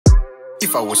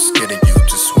If I was scared of you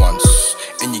just once,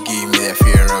 and you gave me that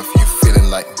fear of you feeling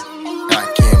like I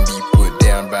can't be put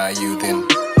down by you, then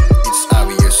it's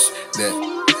obvious that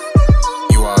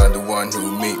you are the one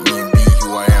who made me be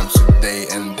who I am today.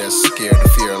 And that scared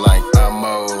of fear like I'm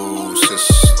Moses.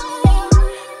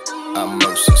 I'm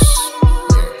Moses.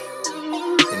 Yeah.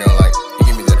 You know, like, you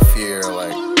give me that fear,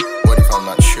 like, what if I'm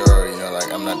not sure, you know, like,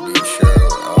 I'm not being sure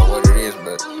what it is,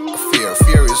 but fear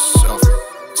is of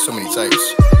so many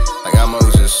types. Like, I'm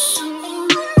Moses.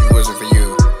 If it wasn't for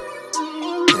you,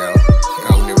 you know, I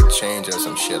would never change or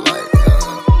some shit like,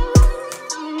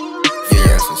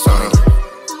 yeah, so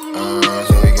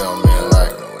here we go, man,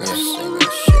 like,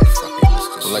 shit, fuck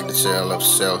it, like the tale of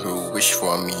cell who wished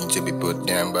for me to be put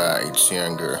down by its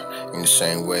younger, in the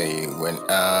same way when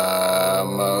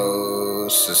I'm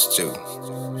Moses too.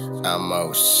 I'm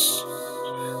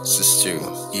Moses too.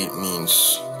 It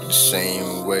means the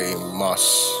same way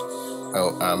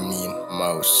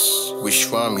most wish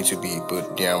for me to be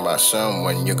put down by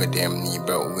someone younger than me,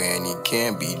 but when it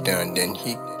can't be done, then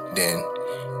he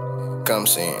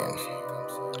comes in.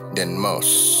 Then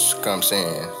most comes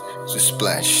in to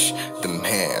splash them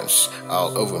hands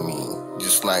all over me,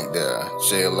 just like the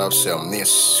jail of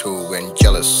selfness, who when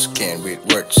jealous can with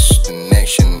words and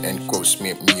action and quotes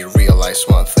make me realize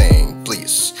one thing.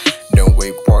 Please don't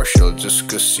wait partial just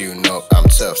cause you know I'm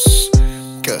tough.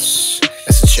 Cause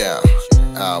as a child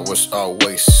I was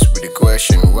always with the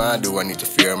question, why do I need to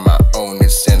fear my own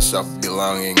sense of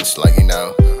belongings, like, you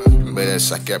know. But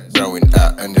as I kept growing,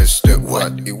 I understood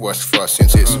what it was for,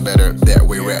 since it's better that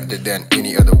way rather than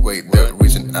any other way. The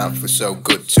reason I feel so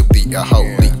good to be a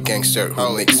holy gangster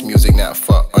who makes music not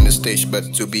for on the stage,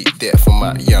 but to be there for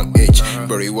my young age.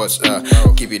 But it was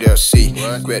keep it a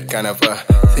secret kind of a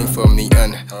thing for me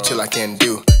until I can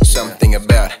do something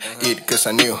about it, cause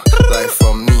I knew life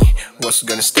for me was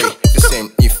gonna stay the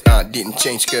same if I didn't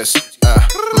change. Cause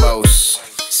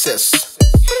Moses,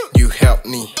 you helped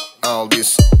me all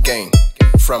this gain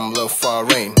from low far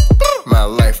rain. My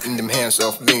life in them hands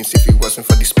of veins, if it wasn't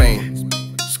for this pain.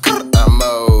 I'm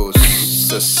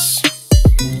Moses,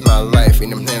 my life in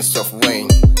them hands of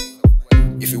Wayne,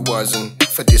 if it wasn't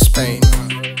for this pain.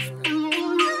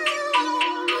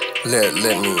 Let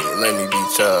me be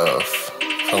tough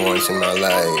for once in my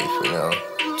life, you know,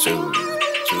 to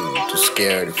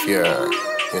scare the fear,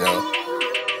 you know.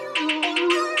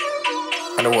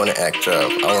 I don't wanna act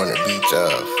tough, I wanna be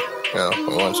tough, you know,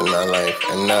 for once in my life.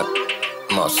 And not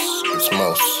must, it's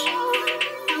most,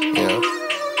 you know.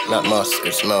 Not must,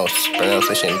 it's most.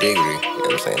 Pronunciation degree, you know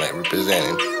what I'm saying, like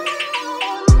representing.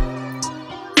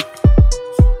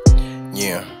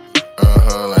 Yeah,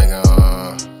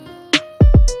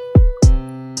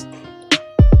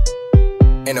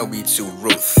 NOB to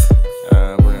Ruth.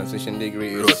 Pronunciation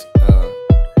degree is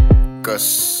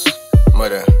cause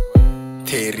Mother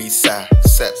Teresa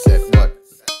said what?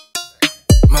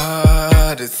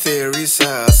 Mother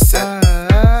Teresa said,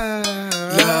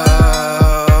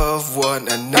 love one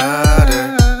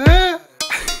another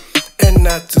and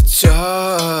not to judge.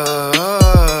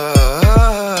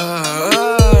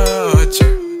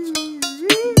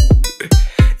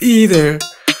 Either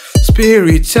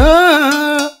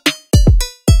spiritual,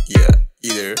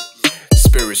 either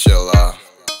spiritual or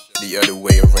the other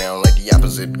way around, like the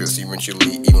opposite. Cause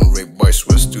eventually even rape boys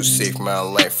was to save my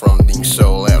life from being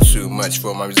sold out too much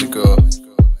for my musical,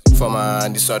 for my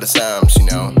disorder times, you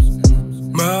know.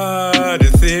 Mother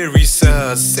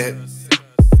Teresa said,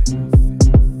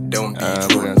 don't be rude.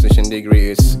 Pronunciation degree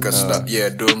is cause love,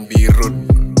 don't be rude.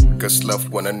 Cause love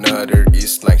one another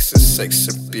is like a sex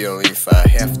appeal. If I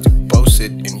have to post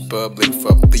it in public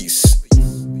for please,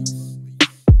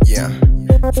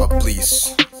 for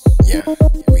please, here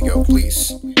we go,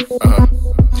 please.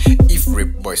 If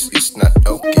rape boys is not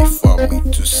okay for me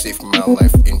to save my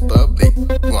life in public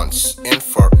once and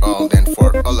for all, then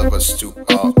for all of us to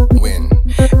all win.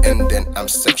 And then I'm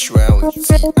sexuality,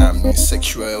 I mean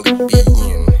sexually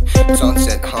being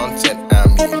taunted, haunted, I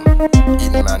mean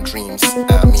in my dreams,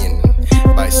 I mean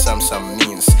by some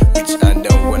means which I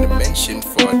don't wanna mention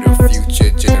for the future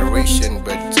generation,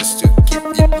 but just to keep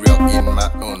it real in my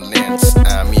own lens,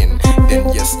 I mean.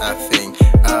 Then yes, I think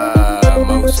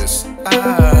Moses,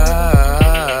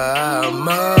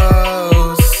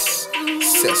 Moses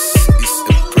is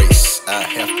a praise I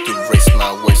have to raise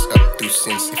my voice up to,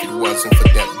 since if it wasn't for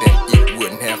that, then it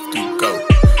wouldn't have to go.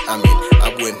 I mean, I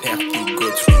wouldn't have to go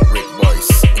through rape boys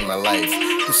in my life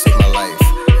to save my life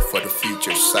for the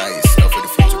future size or for the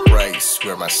future price,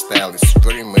 where my style is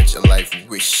very much a life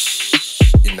wish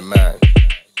in the mind.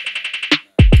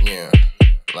 Yeah,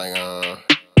 like